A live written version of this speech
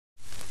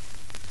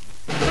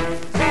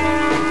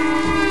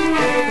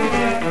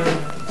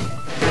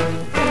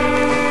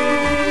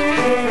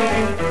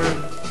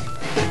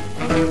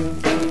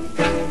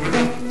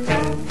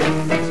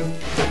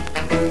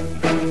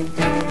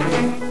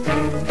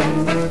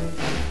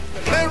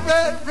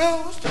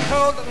rooster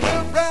told the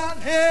little brown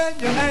hen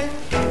you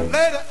ain't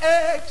laid an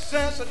egg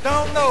since I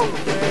don't know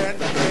when.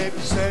 Baby,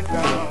 sit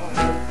down,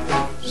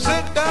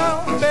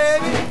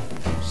 baby,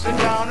 sit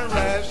down and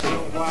rest a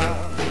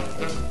while.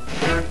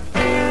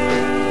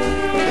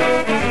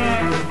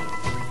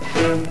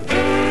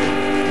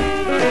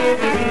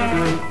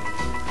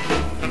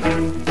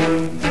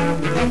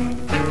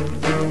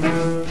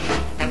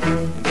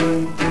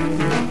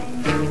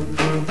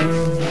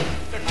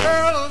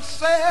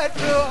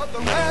 The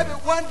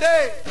rabbit one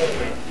day,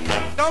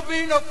 don't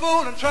be no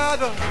fool and try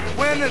to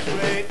win this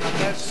race.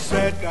 Let's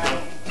sit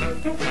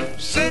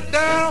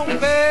down,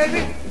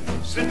 baby,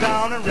 sit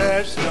down and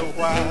rest a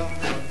while.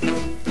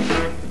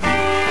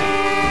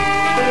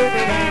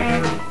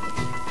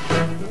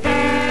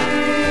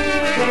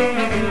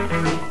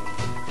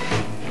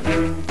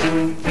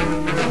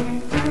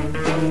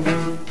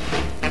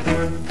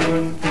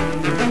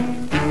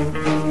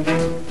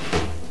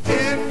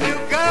 If you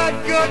got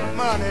good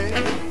money,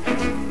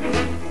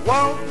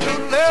 want to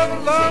live a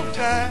long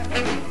time,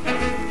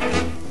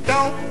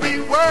 don't be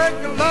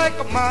working like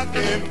a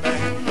monkey,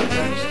 man.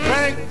 Just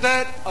drink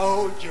that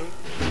old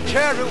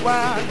cherry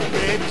wine,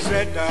 baby,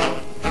 sit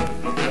down,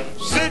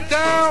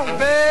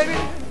 baby,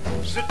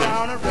 sit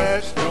down and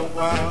rest a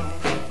while.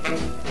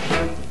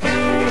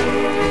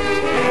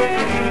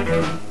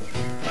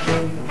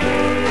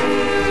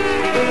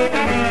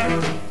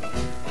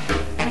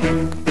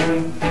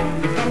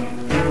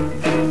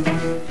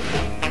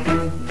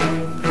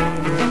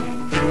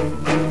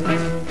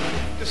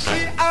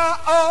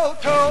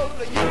 Told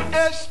the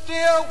U.S.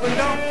 still we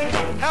don't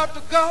have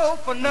to go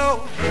for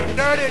no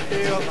dirty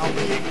deal. Now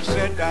we can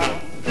sit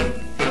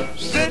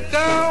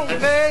down,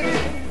 baby,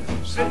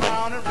 sit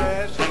down and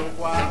rest a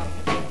while.